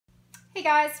Hey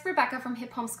guys, Rebecca from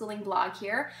Hip Homeschooling blog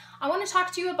here. I want to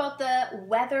talk to you about the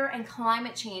weather and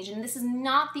climate change, and this is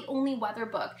not the only weather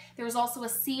book. There's also a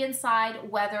See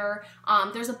Inside weather.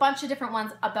 There's a bunch of different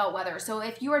ones about weather. So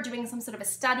if you are doing some sort of a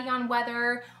study on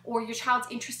weather, or your child's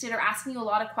interested or asking you a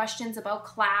lot of questions about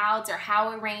clouds or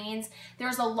how it rains,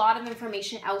 there's a lot of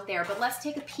information out there. But let's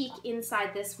take a peek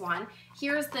inside this one.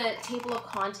 Here's the table of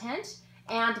content.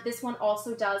 And this one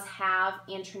also does have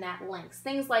internet links.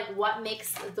 Things like what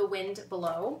makes the wind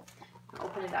blow. I'll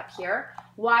open it up here.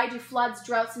 Why do floods,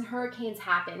 droughts, and hurricanes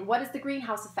happen? What is the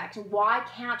greenhouse effect? And why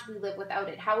can't we live without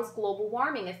it? How is global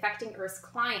warming affecting Earth's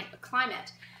climate?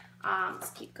 Let's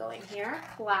keep going here.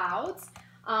 Clouds.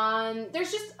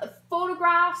 There's just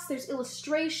photographs, there's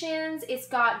illustrations, it's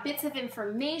got bits of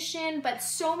information, but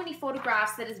so many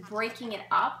photographs that is breaking it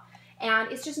up.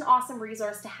 And it's just an awesome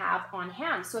resource to have on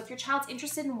hand. So if your child's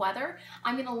interested in weather,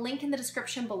 I'm going to link in the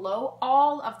description below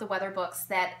all of the weather books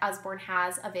that Usborne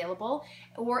has available,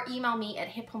 or email me at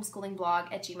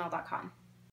hiphomeschooling@gmail.com.